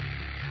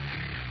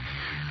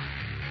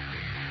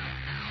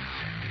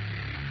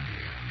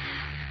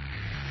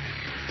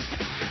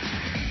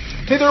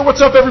Hey there,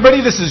 what's up everybody?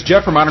 This is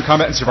Jeff from Modern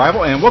Combat and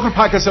Survival, and welcome to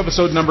podcast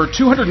episode number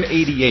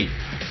 288.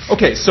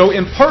 Okay, so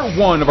in part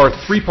one of our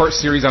three-part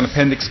series on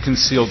appendix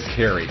concealed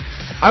carry,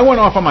 I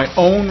went off on my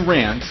own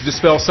rant to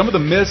dispel some of the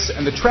myths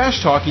and the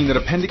trash talking that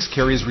appendix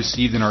carry has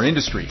received in our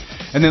industry.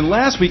 And then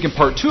last week in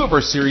part two of our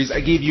series,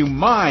 I gave you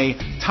my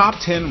top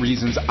 10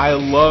 reasons I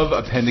love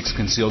appendix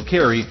concealed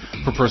carry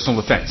for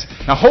personal defense.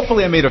 Now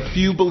hopefully I made a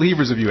few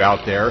believers of you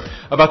out there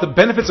about the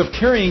benefits of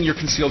carrying your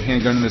concealed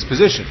handgun in this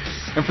position.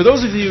 And for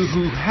those of you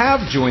who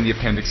have joined the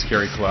Appendix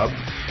Carry Club,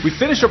 we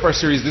finished up our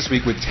series this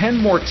week with 10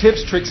 more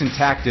tips, tricks, and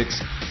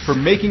tactics for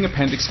making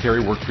appendix carry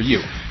work for you.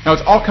 Now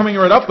it's all coming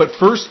right up, but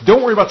first,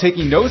 don't worry about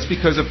taking notes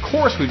because of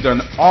course we've done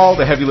all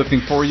the heavy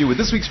lifting for you with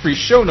this week's free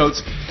show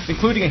notes,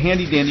 including a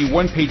handy dandy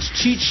one-page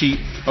cheat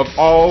sheet of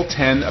all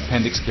 10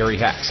 appendix carry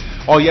hacks.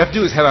 All you have to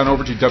do is head on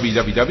over to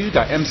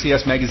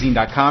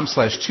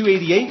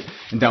www.mcsmagazine.com/288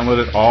 and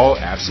download it all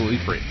absolutely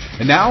free.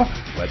 And now,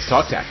 let's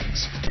talk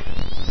tactics.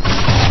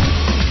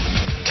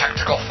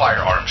 Tactical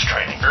firearms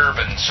training,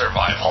 urban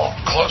survival,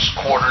 close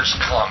quarters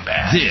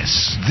combat.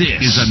 This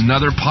is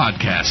another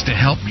podcast to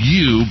help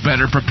you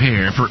better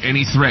prepare for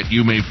any threat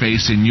you may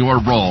face in your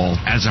role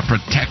as a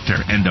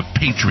protector and a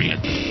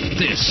patriot.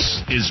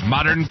 This is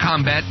Modern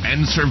Combat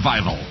and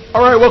Survival.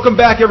 All right, welcome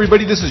back,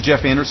 everybody. This is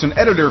Jeff Anderson,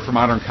 editor for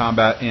Modern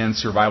Combat and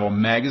Survival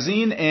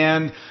magazine,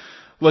 and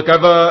look,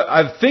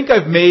 I think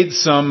I've made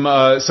some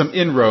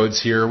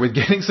inroads here with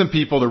getting some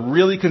people to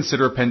really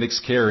consider appendix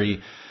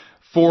carry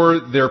for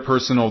their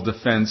personal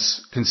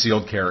defense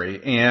concealed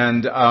carry.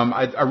 And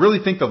I really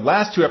think the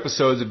last two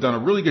episodes have done a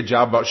really good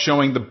job about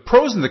showing the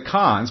pros and the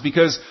cons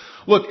because,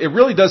 look, it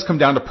really does come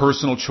down to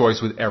personal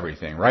choice with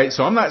everything, right?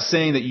 So I'm not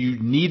saying that you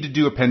need to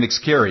do appendix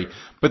carry,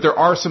 but there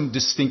are some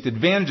distinct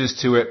advantages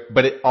to it,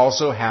 but it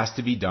also has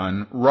to be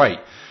done right.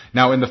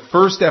 Now, in the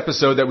first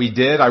episode that we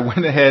did, I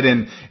went ahead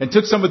and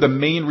took some of the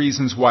main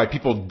reasons why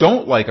people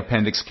don't like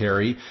appendix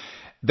carry,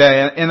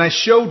 and I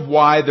showed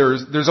why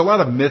there's a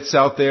lot of myths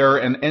out there,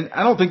 and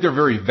I don't think they're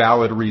very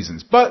valid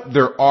reasons. But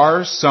there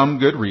are some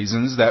good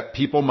reasons that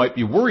people might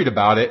be worried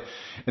about it,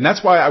 and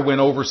that's why I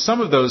went over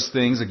some of those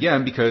things,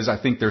 again, because I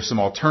think there's some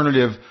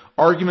alternative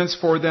arguments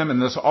for them,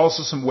 and there's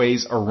also some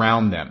ways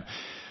around them.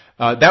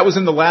 That was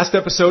in the last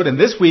episode, and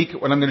this week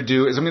what I'm going to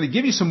do is I'm going to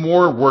give you some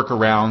more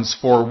workarounds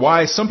for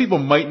why some people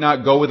might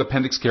not go with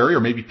appendix carry,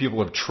 or maybe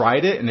people have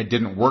tried it and it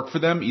didn't work for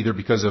them, either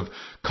because of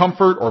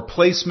comfort or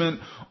placement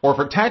or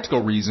for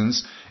tactical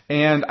reasons.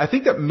 And I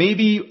think that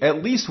maybe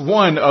at least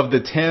one of the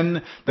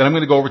 10 that I'm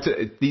going to go over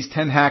to, these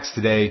 10 hacks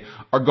today,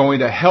 are going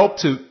to help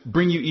to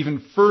bring you even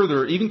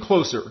further, even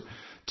closer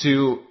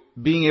to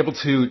being able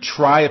to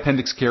try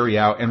appendix carry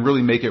out and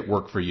really make it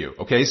work for you.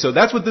 Okay, so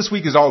that's what this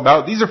week is all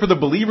about. These are for the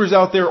believers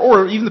out there,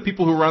 or even the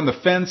people who are on the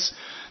fence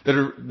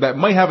that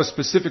might have a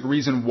specific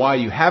reason why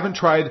you haven't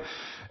tried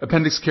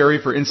appendix carry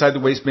for inside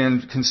the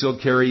waistband concealed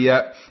carry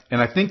yet.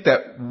 And I think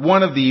that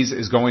one of these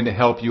is going to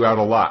help you out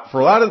a lot. For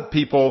a lot of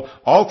people,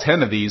 all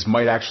 10 of these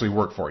might actually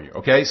work for you.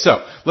 Okay,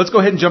 so let's go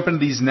ahead and jump into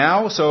these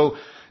now. So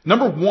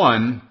number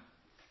one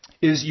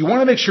is you want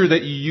to make sure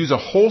that you use a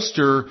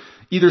holster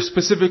either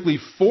specifically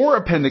for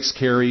appendix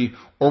carry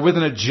or with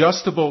an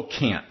adjustable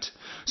cant.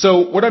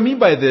 So what I mean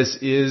by this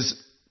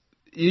is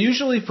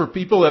usually for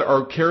people that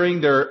are carrying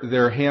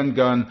their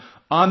handgun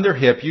on their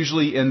hip,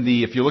 usually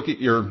if you look at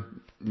your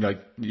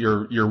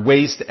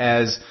waist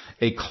as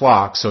a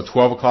clock, so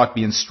 12 o'clock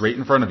being straight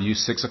in front of you,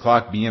 6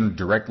 o'clock being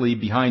directly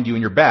behind you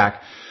in your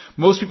back,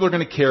 most people are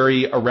going to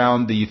carry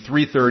around the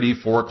 3:30,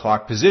 4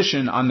 o'clock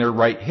position on their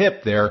right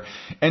hip there.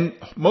 And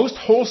most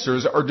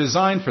holsters are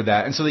designed for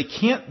that. And so they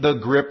cant the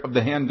grip of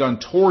the handgun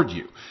toward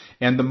you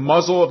and the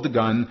muzzle of the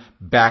gun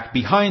back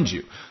behind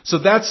you. So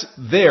that's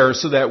there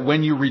so that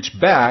when you reach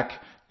back,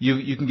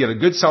 you can get a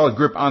good solid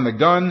grip on the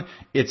gun.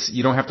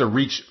 You don't have to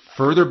reach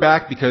further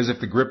back because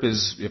if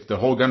the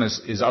whole gun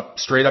is up,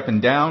 straight up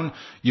and down,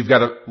 you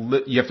have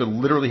to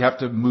literally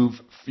move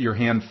your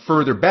hand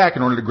further back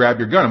in order to grab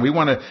your gun. And we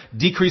want to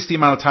decrease the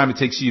amount of time it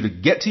takes you to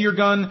get to your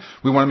gun.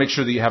 We want to make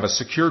sure that you have a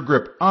secure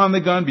grip on the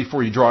gun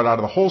before you draw it out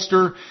of the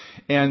holster.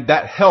 And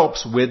that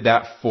helps with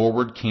that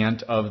forward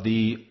cant of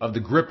the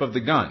grip of the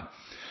gun.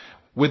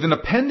 With an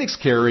appendix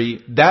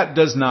carry, that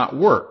does not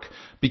work.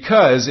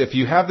 Because if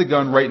you have the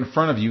gun right in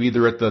front of you,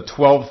 either at the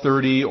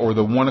 12:30 or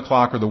the 1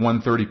 o'clock or the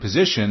 1:30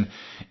 position,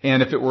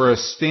 and if it were a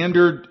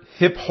standard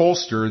hip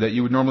holster that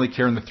you would normally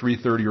carry in the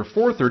 3:30 or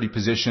 4:30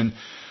 position,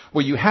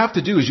 what you have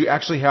to do is you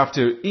actually have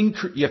to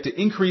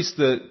increase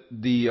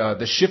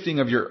the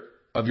shifting of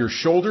your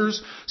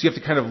shoulders. So you have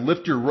to kind of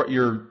lift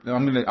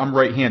I'm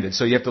right-handed,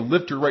 so you have to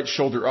lift your right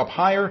shoulder up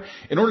higher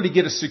in order to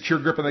get a secure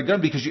grip on the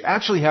gun, because you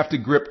actually have to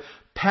grip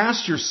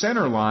past your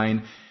center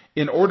line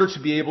in order to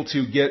be able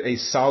to get a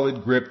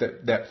solid grip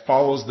that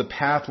follows the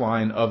path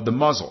line of the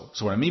muzzle.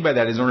 So what I mean by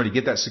that is in order to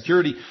get that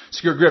secure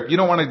grip, you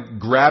don't want to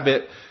grab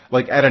it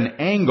like at an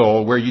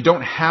angle where you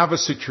don't have a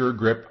secure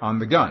grip on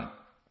the gun.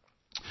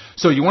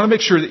 So you want to make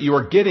sure that you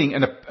are getting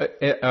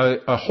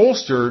a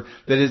holster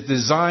that is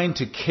designed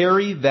to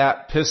carry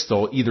that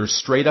pistol either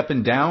straight up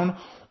and down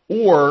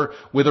or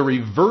with a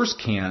reverse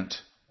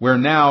cant Where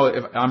now,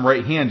 if I'm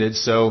right-handed,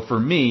 so for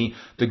me,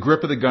 the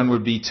grip of the gun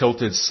would be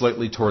tilted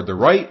slightly toward the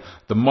right.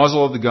 The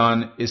muzzle of the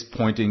gun is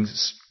pointing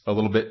a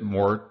little bit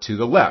more to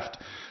the left.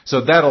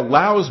 So that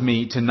allows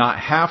me to not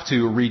have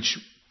to reach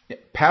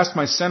past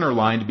my center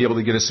line to be able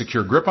to get a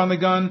secure grip on the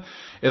gun.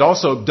 It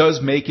also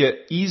does make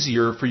it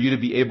easier for you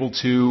to be able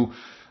to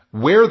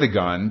wear the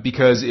gun,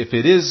 because if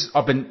it is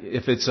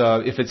if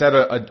it's at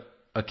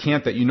a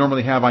cant that you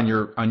normally have on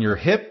your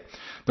hip,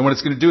 then what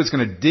it's going to do, it's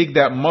going to dig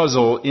that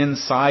muzzle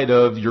inside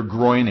of your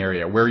groin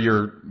area where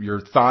your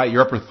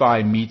upper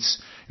thigh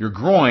meets your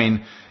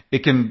groin.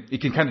 It can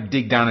kind of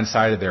dig down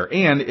inside of there,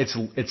 and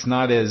it's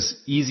not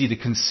as easy to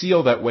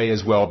conceal that way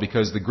as well,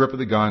 because the grip of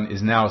the gun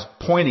is now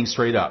pointing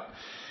straight up.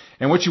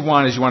 And what you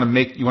want is you want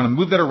to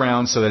move that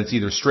around so that it's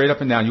either straight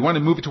up and down. You want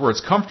to move it to where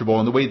it's comfortable,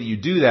 and the way that you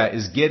do that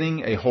is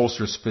getting a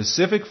holster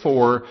specific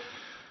for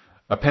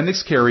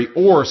appendix carry,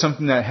 or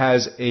something that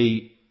has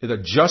an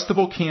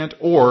adjustable cant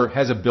or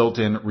has a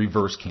built-in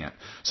reverse cant.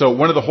 So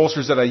one of the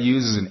holsters that I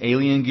use is an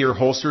Alien Gear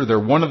holster. They're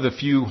one of the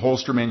few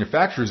holster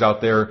manufacturers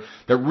out there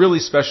that really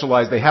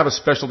specialize. They have a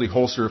specialty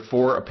holster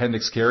for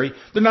appendix carry.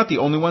 They're not the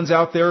only ones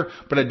out there,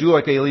 but I do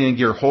like Alien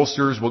Gear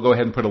holsters. We'll go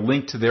ahead and put a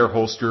link to their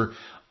holster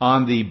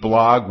on the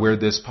blog where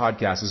this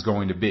podcast is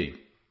going to be.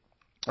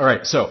 All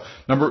right, so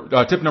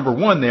tip number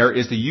 1 there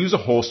is to use a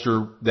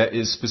holster that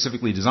is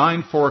specifically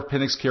designed for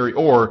appendix carry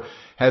or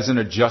has an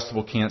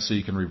adjustable cant so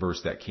you can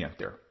reverse that cant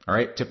there. All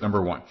right, tip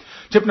number 1.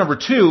 Tip number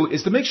 2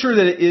 is to make sure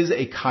that it is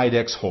a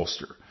Kydex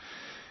holster.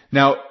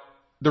 Now,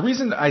 the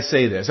reason I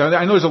say this,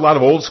 I know there's a lot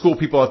of old school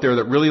people out there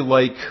that really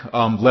like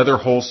leather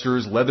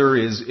holsters. Leather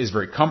is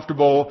very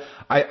comfortable.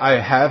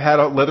 I have had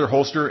a leather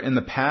holster in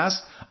the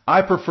past.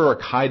 I prefer a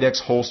Kydex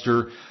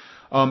holster,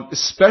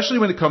 especially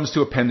when it comes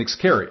to appendix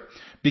carry,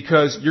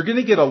 because you're going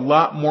to get a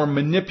lot more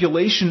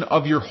manipulation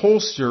of your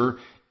holster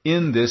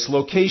in this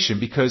location,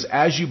 because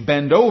as you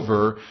bend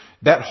over,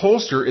 that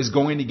holster is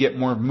going to get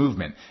more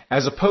movement,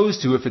 as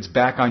opposed to if it's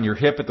back on your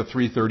hip at the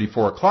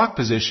 3:34 o'clock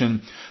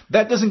position.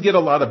 That doesn't get a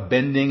lot of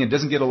bending. It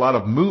doesn't get a lot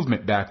of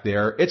movement back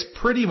there. It's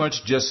pretty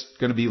much just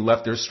going to be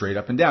left there straight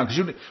up and down,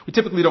 because we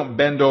typically don't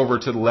bend over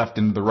to the left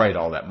and the right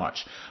all that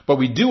much. But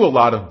we do a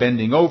lot of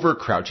bending over,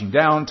 crouching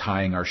down,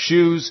 tying our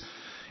shoes,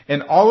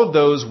 and all of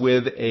those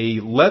with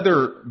a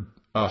leather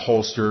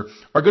holster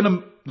they're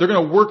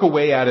going to work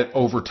away at it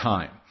over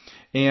time.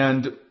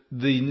 And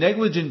the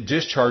negligent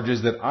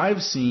discharges that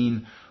I've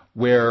seen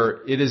where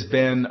it has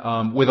been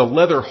with a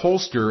leather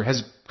holster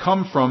has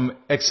come from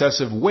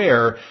excessive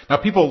wear. Now,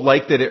 people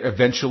like that it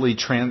eventually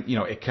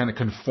it kind of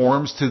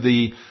conforms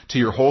to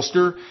your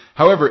holster.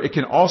 However, it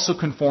can also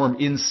conform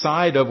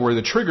inside of where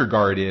the trigger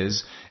guard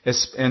is,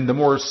 and the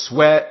more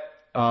sweat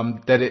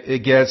that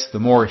it gets, the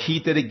more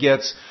heat that it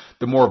gets,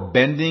 the more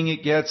bending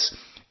it gets,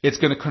 it's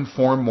going to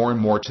conform more and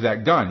more to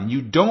that gun. And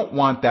you don't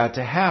want that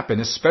to happen,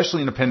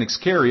 especially in appendix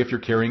carry if you're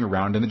carrying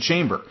around in the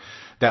chamber.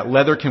 That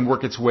leather can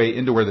work its way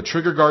into where the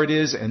trigger guard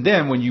is, and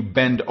then when you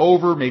bend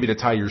over, maybe to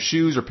tie your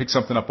shoes or pick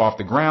something up off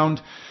the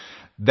ground,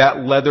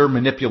 that leather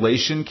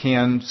manipulation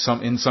can,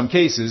 in some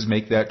cases,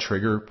 make that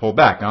trigger pull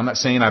back. Now, I'm not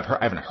saying I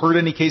haven't heard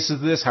any cases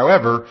of this.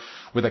 However,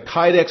 with a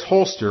Kydex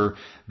holster,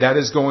 that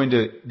is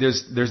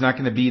there's not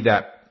going to be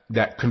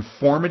that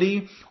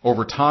conformity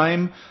over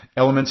time.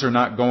 Elements are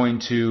not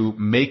going to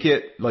make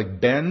it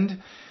bend.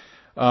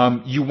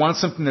 You want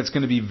something that's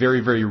going to be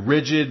very, very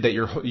rigid, that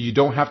you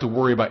don't have to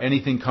worry about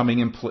anything coming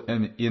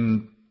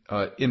in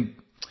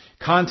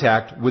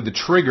contact with the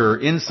trigger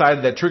inside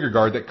of that trigger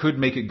guard that could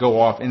make it go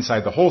off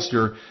inside the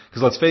holster.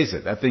 Because let's face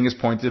it, that thing is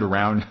pointed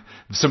around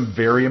some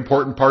very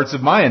important parts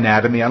of my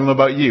anatomy. I don't know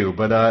about you,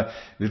 but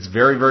it's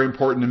very, very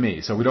important to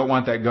me. So we don't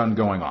want that gun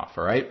going off.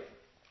 All right.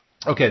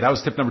 Okay, that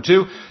was tip number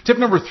 2. Tip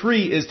number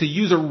 3 is to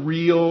use a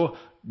real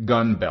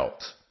gun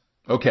belt.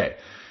 Okay.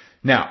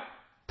 Now,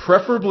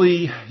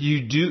 preferably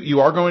you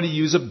are going to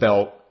use a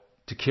belt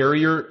to carry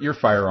your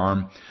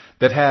firearm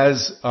that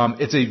has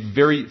it's a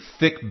very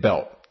thick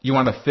belt. You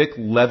want a thick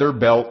leather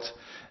belt,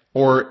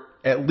 or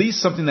at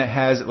least something that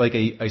has like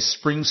a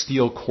spring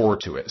steel core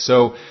to it.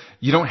 So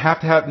you don't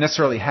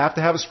necessarily have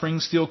to have a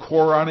spring steel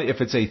core on it if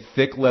it's a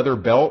thick leather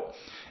belt.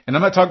 And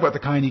I'm not talking about the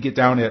kind you get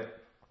down at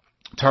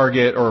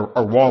Target or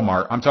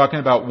Walmart. I'm talking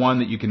about one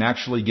that you can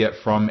actually get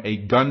from a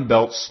gun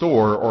belt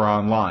store or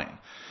online.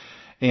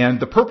 And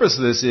the purpose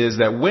of this is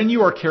that when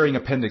you are carrying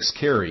appendix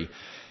carry,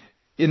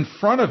 in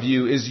front of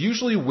you is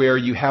usually where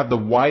you have the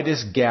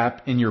widest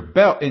gap in your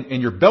belt,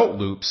 in your belt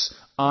loops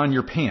on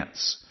your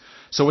pants.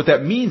 So what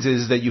that means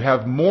is that you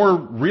have more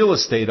real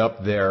estate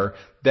up there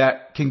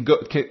that can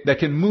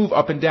move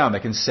up and down,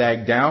 that can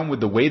sag down with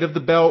the weight of the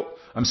belt.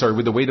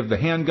 With the weight of the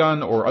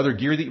handgun or other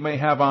gear that you may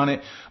have on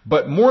it.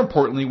 But more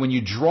importantly, when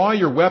you draw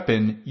your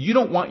weapon, you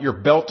don't want your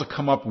belt to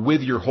come up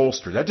with your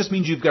holster. That just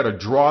means you've got to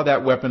draw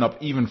that weapon up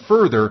even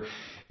further.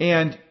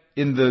 And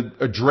in the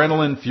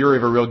adrenaline fury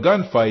of a real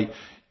gunfight,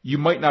 you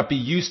might not be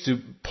used to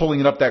pulling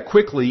it up that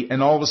quickly,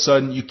 and all of a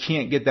sudden you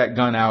can't get that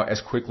gun out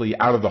as quickly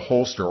out of the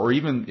holster, or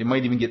even it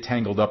might even get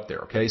tangled up there.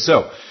 Okay,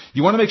 so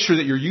you want to make sure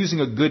that you're using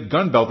a good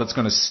gun belt that's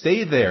going to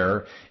stay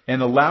there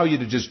and allow you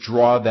to just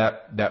draw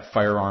that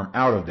firearm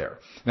out of there.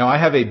 Now, I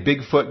have a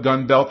Bigfoot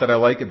gun belt that I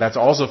like. That's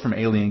also from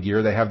Alien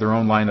Gear. They have their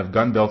own line of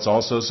gun belts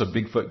also, so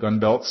Bigfoot gun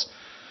belts.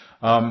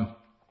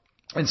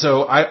 And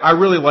so I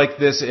really like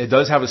this.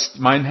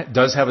 Mine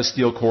does have a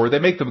steel core. They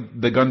make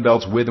the gun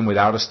belts with and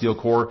without a steel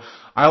core.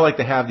 I like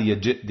to have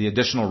the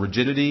additional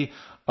rigidity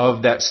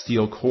of that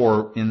steel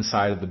core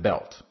inside of the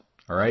belt.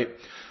 All right.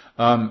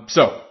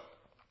 So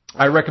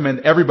I recommend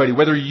everybody,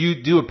 whether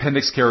you do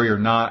appendix carry or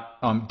not,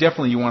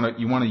 definitely you want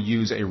to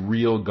use a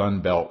real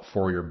gun belt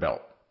for your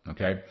belt.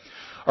 Okay.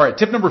 All right.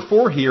 Tip number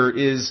 4 here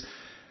is,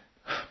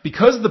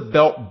 because the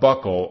belt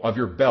buckle of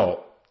your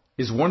belt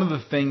is one of the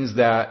things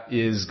that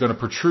is going to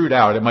protrude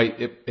out.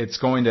 It's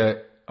going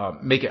to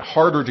make it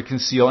harder to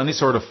conceal any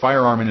sort of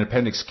firearm in an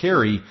appendix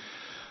carry.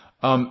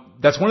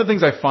 That's one of the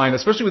things I find,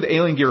 especially with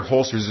Alien Gear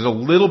holsters, is a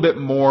little bit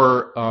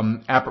more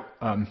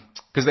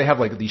because they have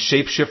like these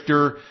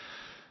shapeshifter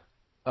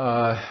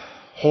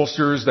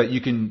holsters that you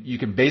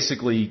can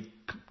basically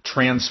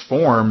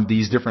transform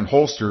these different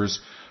holsters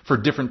for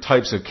different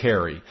types of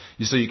carry.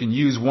 So you can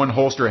use one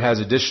holster, has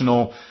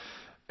additional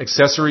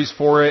accessories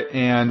for it,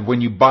 and when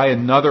you buy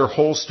another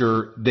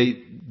holster,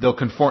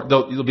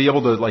 you'll be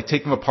able to like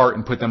take them apart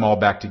and put them all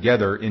back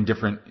together in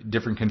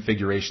different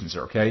configurations.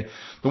 Okay.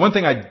 The one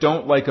thing I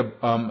don't like I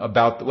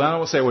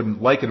won't say I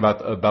wouldn't like it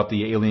about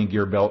the Alien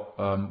Gear belt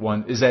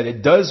one is that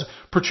it does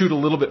protrude a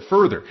little bit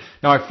further.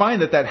 Now, I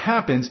find that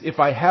happens if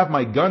I have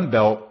my gun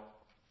belt,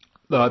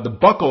 the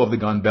buckle of the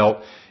gun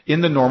belt,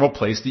 in the normal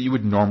place that you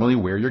would normally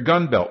wear your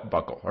gun belt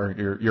buckle or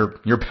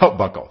your belt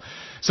buckle.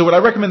 So what I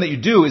recommend that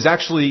you do is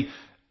actually,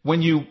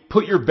 when you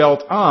put your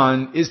belt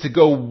on, is to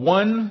go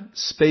one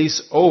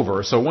space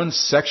over, so one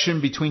section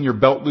between your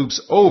belt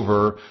loops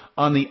over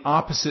on the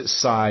opposite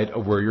side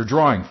of where you're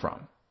drawing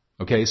from.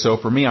 Okay, so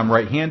for me, I'm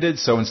right-handed,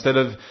 so instead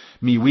of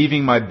me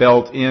weaving my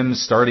belt in,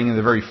 starting in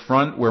the very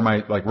front, where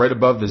right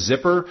above the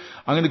zipper,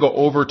 I'm going to go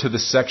over to the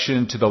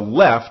section to the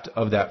left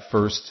of that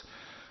first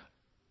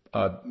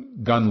belt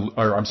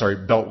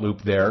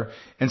loop there.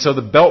 And so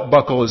the belt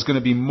buckle is going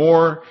to be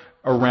more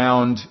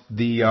around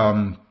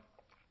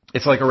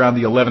it's like around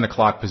the 11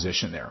 o'clock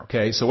position there.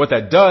 Okay. So what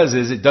that does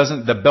is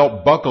the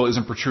belt buckle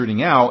isn't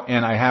protruding out,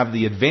 and I have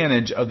the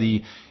advantage of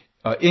the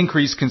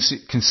increased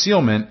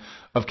concealment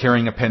of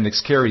carrying appendix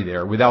carry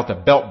there without the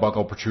belt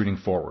buckle protruding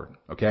forward.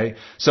 Okay.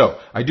 So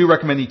I do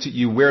recommend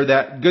you wear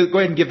that. Go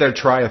ahead and give that a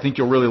try. I think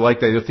you'll really like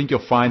that. I think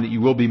you'll find that you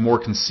will be more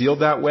concealed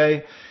that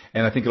way,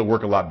 and I think it'll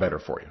work a lot better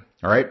for you.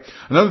 All right.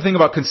 Another thing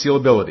about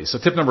concealability. So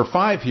tip number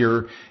 5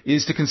 here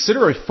is to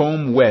consider a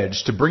foam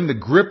wedge to bring the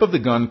grip of the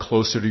gun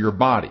closer to your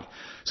body.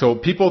 So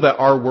people that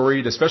are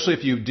worried, especially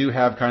if you do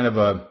have kind of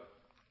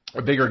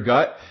a bigger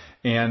gut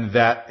and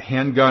that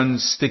handgun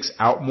sticks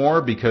out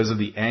more because of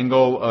the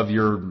angle of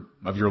your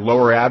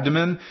lower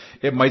abdomen,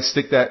 it might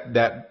stick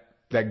that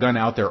gun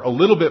out there a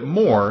little bit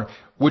more,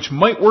 which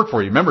might work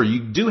for you. Remember,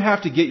 you do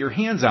have to get your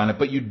hands on it,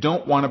 but you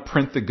don't want to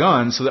print the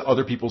gun so that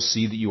other people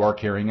see that you are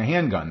carrying a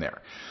handgun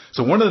there.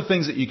 So one of the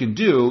things that you can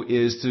do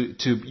is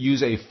to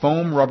use a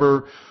foam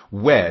rubber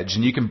wedge,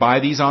 and you can buy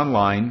these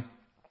online.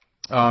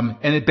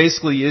 And it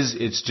basically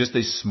it's just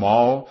a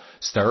small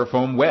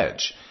styrofoam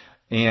wedge.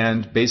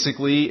 And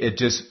basically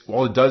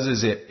all it does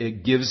is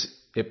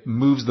it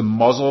moves the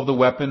muzzle of the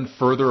weapon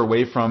further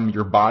away from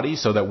your body.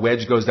 So that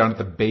wedge goes down at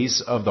the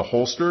base of the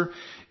holster.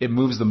 It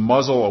moves the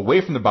muzzle away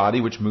from the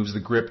body, which moves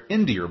the grip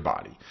into your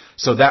body.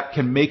 So that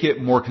can make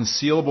it more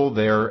concealable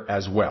there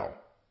as well.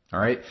 All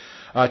right.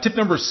 Tip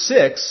number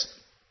 6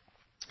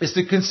 is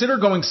to consider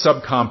going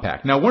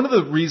subcompact. Now, one of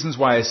the reasons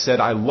why I said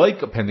I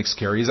like appendix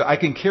carry is that I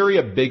can carry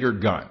a bigger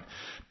gun.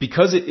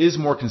 Because it is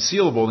more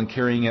concealable than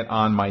carrying it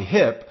on my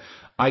hip,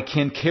 I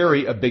can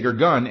carry a bigger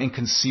gun and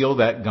conceal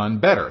that gun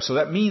better. So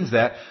that means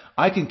that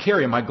I can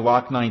carry my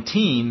Glock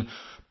 19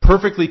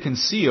 perfectly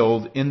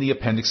concealed in the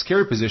appendix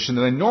carry position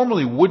that I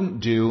normally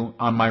wouldn't do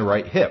on my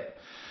right hip.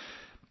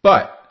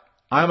 But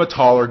I'm a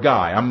taller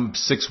guy. I'm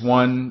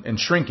 6'1" and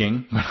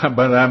shrinking,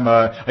 but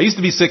I used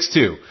to be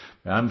 6'2".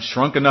 I'm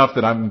shrunk enough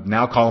that I'm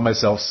now calling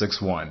myself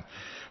 6'1".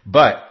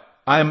 But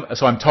I'm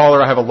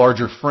taller, I have a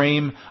larger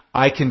frame,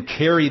 I can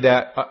carry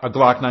a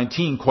Glock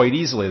 19 quite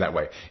easily that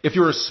way. If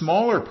you're a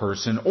smaller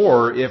person,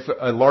 or if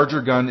a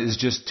larger gun is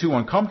just too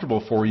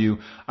uncomfortable for you,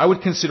 I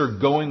would consider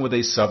going with a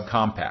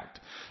subcompact.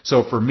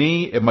 So for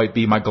me, it might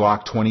be my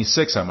Glock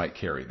 26 I might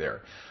carry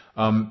there.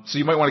 So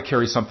you might want to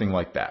carry something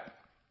like that.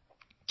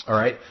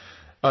 Alright.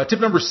 Tip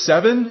number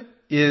 7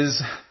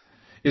 is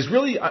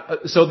really,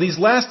 so these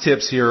last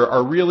tips here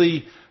are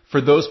really for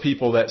those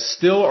people that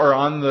still are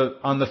on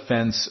the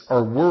fence,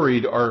 are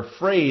worried, are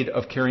afraid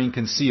of carrying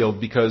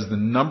concealed, because the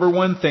number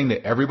one thing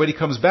that everybody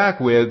comes back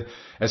with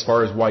as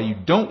far as why you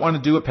don't want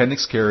to do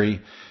appendix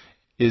carry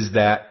is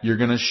that you're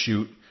going to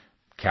shoot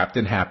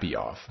Captain Happy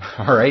off.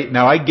 All right.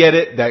 Now I get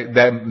it.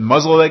 That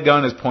muzzle of that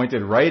gun is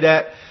pointed right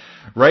at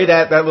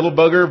that little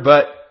bugger,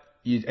 but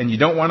you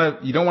don't want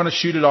to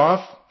shoot it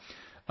off.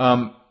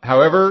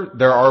 However,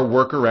 there are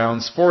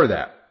workarounds for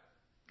that.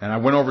 And I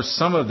went over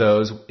some of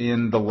those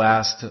in the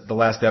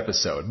last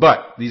episode.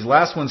 But these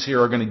last ones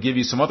here are going to give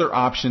you some other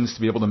options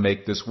to be able to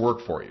make this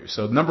work for you.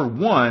 So number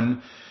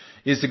one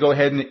is to go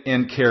ahead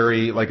and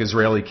carry like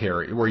Israeli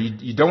carry, where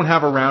you don't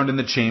have a round in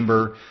the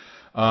chamber.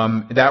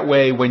 That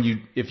way,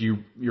 if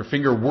your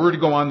finger were to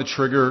go on the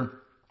trigger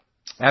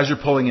as you're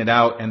pulling it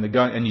out, and the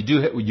gun, and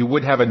you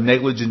would have a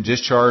negligent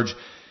discharge.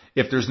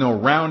 If there's no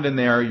round in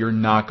there, you're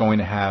not going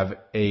to have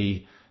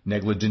a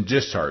negligent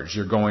discharge.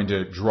 You're going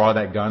to draw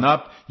that gun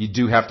up. You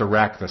do have to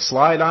rack the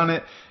slide on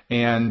it,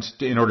 and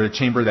in order to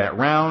chamber that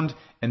round,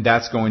 and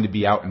that's going to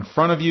be out in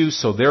front of you.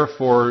 So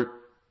therefore,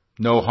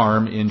 no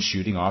harm in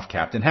shooting off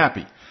Captain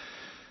Happy.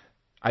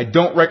 I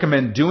don't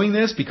recommend doing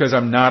this because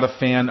I'm not a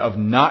fan of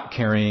not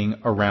carrying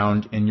a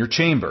round in your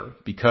chamber,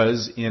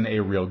 because in a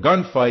real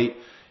gunfight,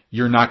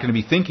 you're not going to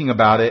be thinking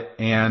about it.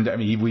 And I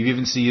mean, we've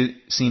even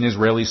seen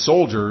Israeli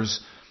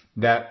soldiers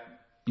that,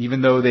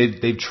 even though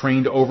they've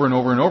trained over and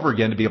over and over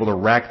again to be able to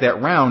rack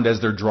that round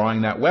as they're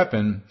drawing that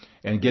weapon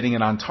and getting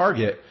it on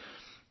target,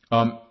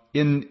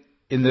 in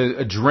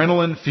the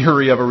adrenaline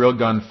fury of a real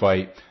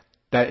gunfight,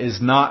 that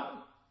is not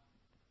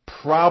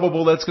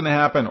probable that's going to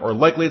happen, or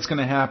likely it's going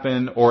to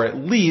happen, or at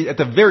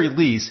the very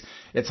least,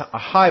 it's a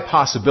high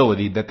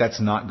possibility that that's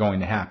not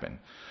going to happen,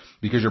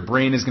 because your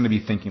brain is going to be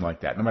thinking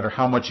like that, no matter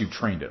how much you've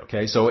trained it,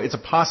 okay? So it's a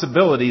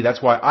possibility.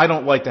 That's why I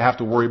don't like to have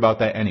to worry about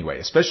that anyway,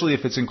 especially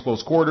if it's in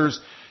close quarters.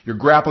 You're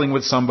grappling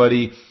with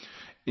somebody,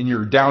 and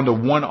you're down to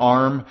one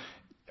arm.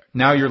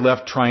 Now you're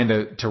left trying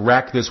to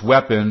rack this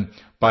weapon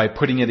by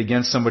putting it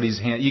against somebody's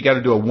hand. You got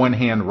to do a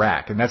one-hand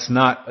rack, and that's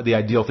not the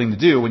ideal thing to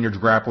do when you're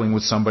grappling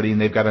with somebody and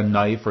they've got a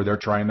knife or they're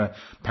trying to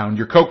pound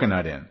your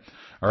coconut in.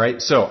 All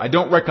right, so I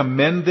don't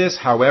recommend this.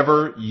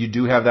 However, you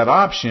do have that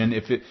option,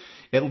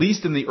 at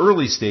least in the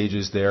early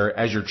stages there,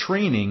 as you're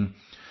training,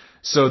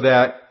 so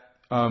that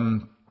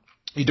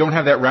you don't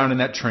have that round in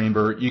that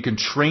chamber. You can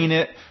train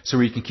it so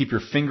you can keep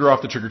your finger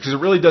off the trigger, because it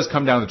really does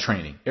come down to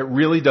training. It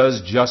really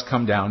does just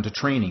come down to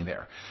training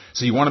there.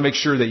 So you want to make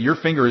sure that your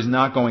finger is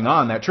not going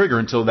on that trigger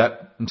until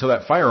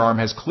that firearm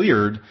has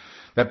cleared,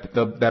 that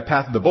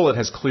path of the bullet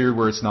has cleared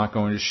where it's not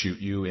going to shoot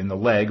you in the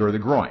leg or the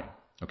groin.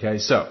 Okay,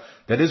 so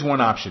that is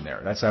one option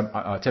there. That's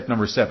tip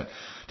number 7.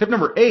 Tip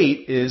number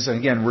 8 is, and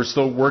again, we're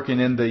still working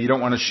in you don't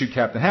want to shoot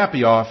Captain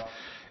Happy off,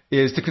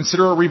 is to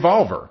consider a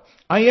revolver.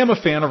 I am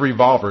a fan of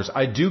revolvers.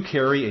 I do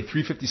carry a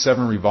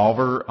 .357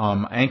 revolver,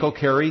 ankle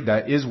carry.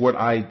 That is what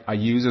I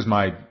use as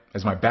my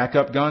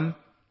backup gun,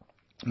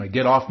 my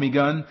get off me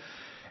gun.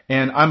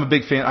 And I'm a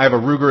big fan. I have a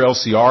Ruger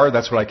LCR.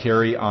 That's what I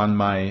carry on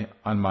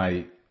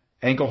my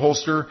ankle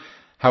holster.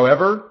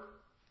 However,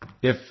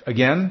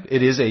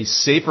 it is a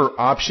safer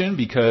option,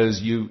 because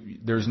you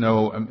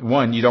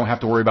don't have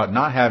to worry about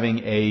not having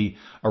a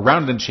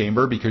round in the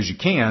chamber, because you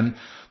can.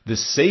 The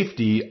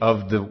safety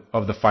of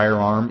the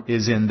firearm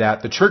is in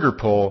that the trigger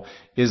pull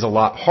is a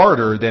lot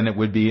harder than it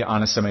would be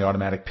on a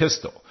semi-automatic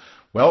pistol.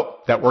 Well,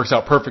 that works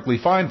out perfectly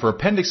fine for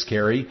appendix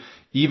carry.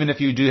 Even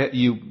if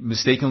you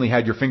mistakenly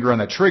had your finger on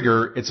that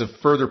trigger, it's a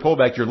further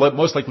pullback. You're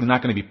most likely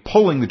not going to be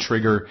pulling the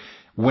trigger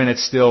when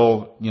it's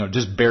still,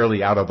 just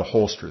barely out of the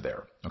holster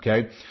there.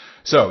 Okay?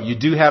 So you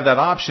do have that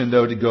option,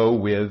 though, to go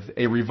with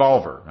a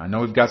revolver. I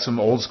know we've got some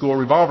old school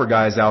revolver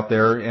guys out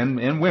there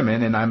and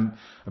women, and I'm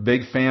a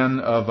big fan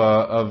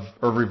of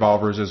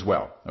revolvers as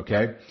well.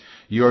 Okay?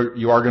 You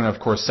are going to, of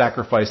course,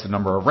 sacrifice the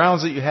number of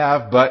rounds that you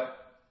have, but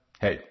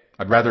hey,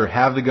 I'd rather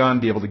have the gun,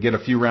 be able to get a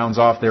few rounds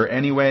off there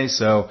anyway,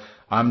 so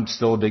I'm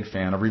still a big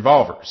fan of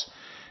revolvers.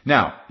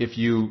 Now, if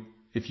you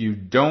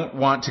don't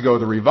want to go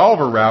the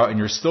revolver route and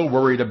you're still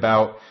worried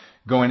about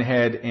going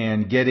ahead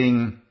and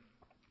getting,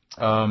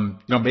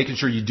 making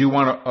sure you do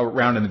want a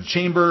round in the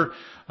chamber,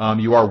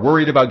 you are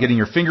worried about getting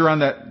your finger on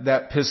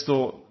that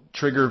pistol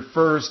trigger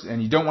first,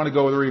 and you don't want to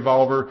go with a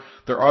revolver,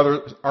 there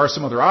are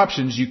some other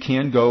options. You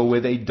can go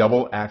with a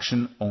double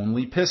action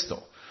only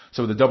pistol.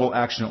 So with a double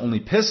action only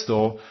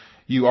pistol,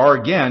 you are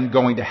again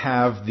going to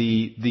have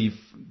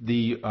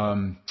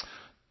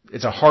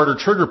it's a harder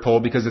trigger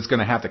pull, because it's going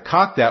to have to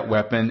cock that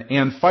weapon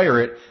and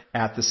fire it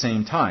at the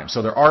same time.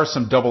 So there are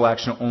some double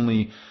action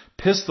only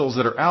pistols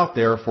that are out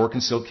there for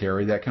concealed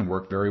carry that can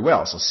work very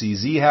well. So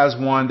CZ has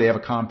one. They have a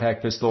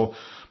compact pistol.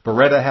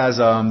 Beretta has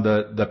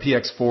the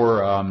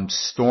PX4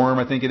 Storm,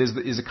 I think it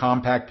is a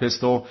compact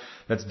pistol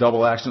that's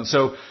double action.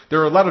 So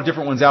there are a lot of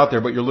different ones out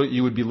there, but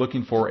you would be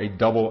looking for a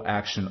double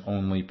action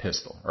only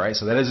pistol. All right,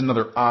 so that is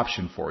another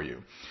option for you.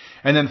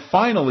 And then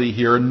finally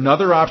here,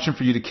 another option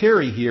for you to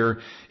carry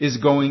here is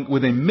going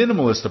with a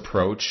minimalist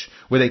approach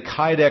with a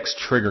Kydex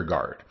trigger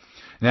guard.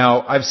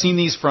 Now, I've seen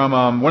these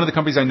from one of the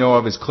companies I know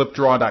of is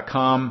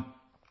clipdraw.com.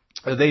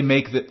 They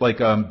make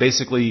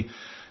basically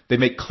they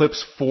make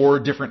clips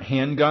for different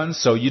handguns,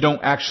 so you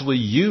don't actually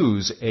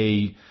use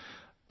a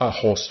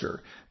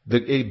holster.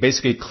 It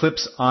basically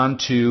clips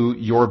onto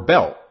your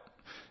belt.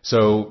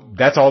 So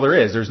that's all there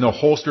is. There's no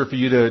holster for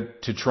you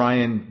to try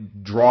and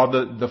draw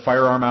the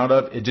firearm out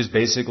of. It just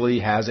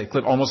basically has a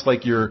clip, almost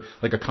like a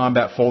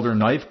combat folder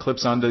knife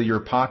clips onto your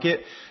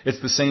pocket.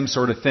 It's the same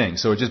sort of thing.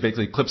 So it just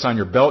basically clips on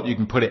your belt. You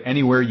can put it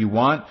anywhere you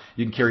want.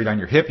 You can carry it on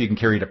your hip. You can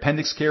carry it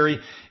appendix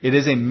carry. It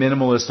is a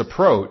minimalist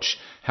approach.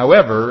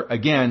 However,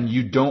 again,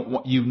 you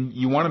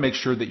want to make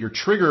sure that your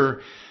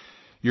trigger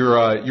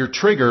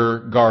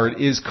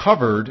guard is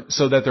covered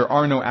so that there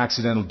are no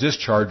accidental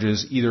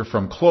discharges either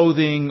from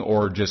clothing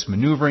or just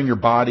maneuvering your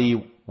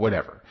body,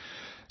 whatever.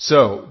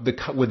 So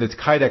with the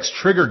Kydex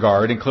trigger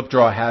guard, and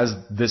ClipDraw has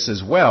this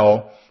as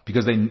well,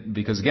 because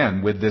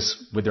again, with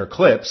their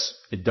clips,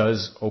 it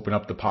does open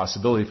up the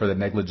possibility for the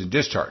negligent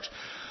discharge.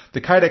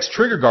 The Kydex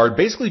trigger guard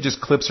basically just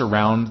clips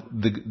around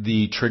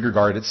the trigger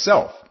guard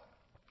itself.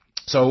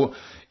 So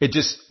it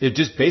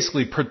just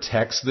basically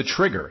protects the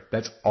trigger.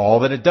 That's all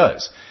that it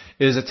does.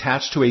 It is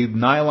attached to a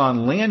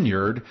nylon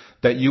lanyard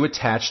that you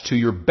attach to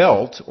your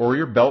belt or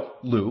your belt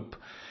loop.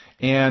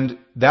 And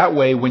that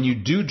way, when you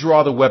do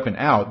draw the weapon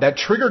out, that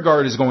trigger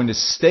guard is going to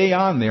stay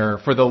on there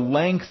for the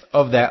length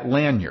of that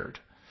lanyard.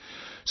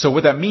 So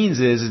what that means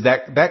is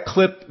that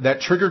clip,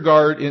 that trigger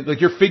guard,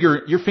 like your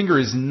finger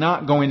is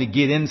not going to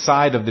get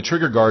inside of the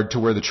trigger guard to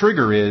where the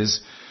trigger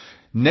is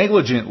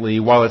negligently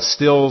while it's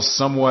still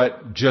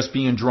somewhat just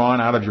being drawn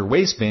out of your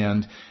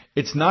waistband.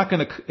 It's not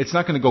going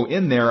to go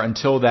in there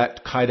until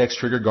that Kydex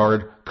trigger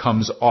guard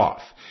comes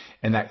off.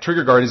 And that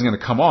trigger guard isn't going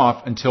to come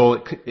off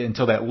until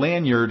that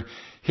lanyard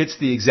hits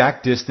the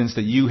exact distance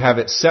that you have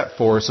it set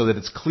for so that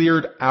it's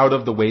cleared out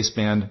of the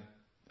waistband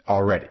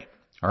already.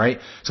 All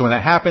right? So when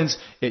that happens,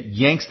 it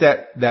yanks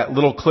that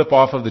little clip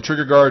off of the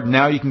trigger guard.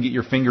 Now you can get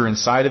your finger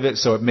inside of it,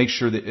 so it makes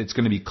sure that it's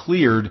going to be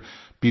cleared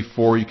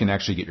before you can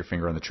actually get your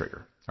finger on the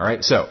trigger. All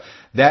right? So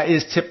that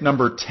is tip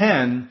number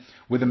 10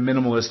 with a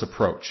minimalist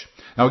approach.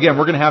 Now again,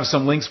 we're going to have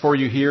some links for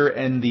you here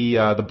in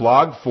the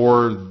blog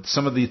for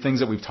some of the things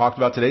that we've talked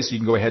about today, so you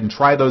can go ahead and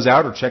try those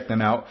out or check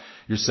them out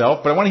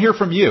yourself. But I want to hear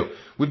from you.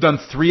 We've done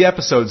 3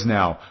 episodes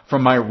now,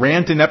 from my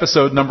rant in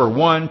episode number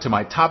 1 to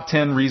my top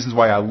 10 reasons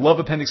why I love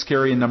appendix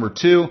carry in number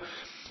 2.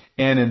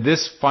 And in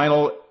this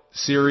final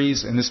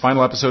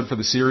episode for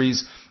the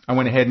series, I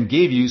went ahead and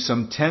gave you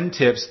some 10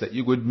 tips that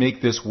you would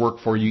make this work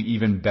for you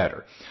even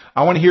better.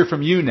 I want to hear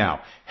from you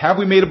now. Have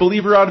we made a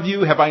believer out of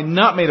you? Have I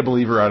not made a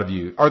believer out of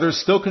you? Are there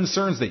still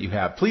concerns that you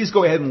have? Please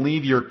go ahead and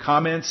leave your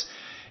comments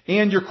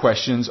and your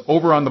questions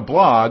over on the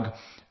blog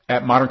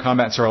at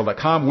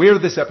moderncombatsurvival.com, where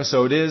this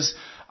episode is.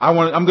 I'm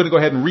going to go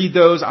ahead and read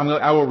those.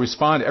 I will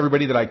respond to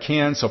everybody that I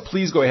can. So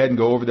please go ahead and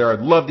go over there.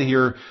 I'd love to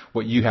hear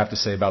what you have to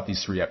say about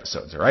these 3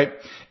 episodes. All right.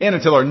 And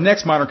until our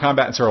next Modern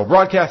Combat and Survival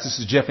broadcast, this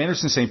is Jeff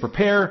Anderson saying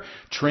prepare,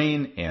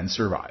 train, and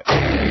survive.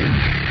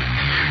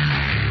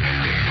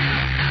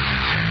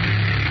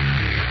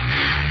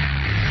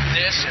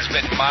 This has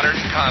been Modern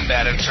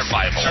Combat and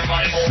Survival.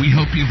 We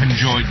hope you've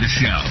enjoyed the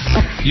show.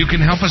 You can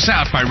help us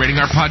out by rating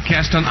our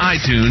podcast on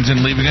iTunes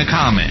and leaving a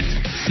comment.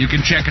 You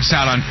can check us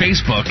out on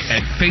Facebook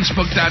at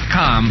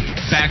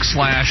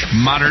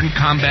facebook.com/Modern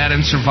Combat and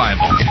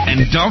Survival.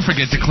 And don't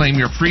forget to claim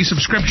your free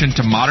subscription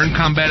to Modern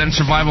Combat and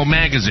Survival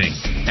magazine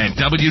at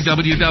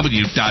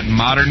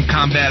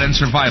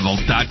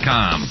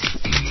www.moderncombatandsurvival.com.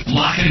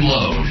 Lock and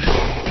load.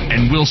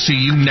 And we'll see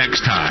you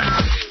next time.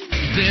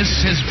 This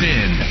has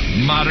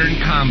been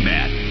Modern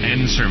Combat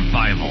and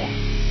Survival.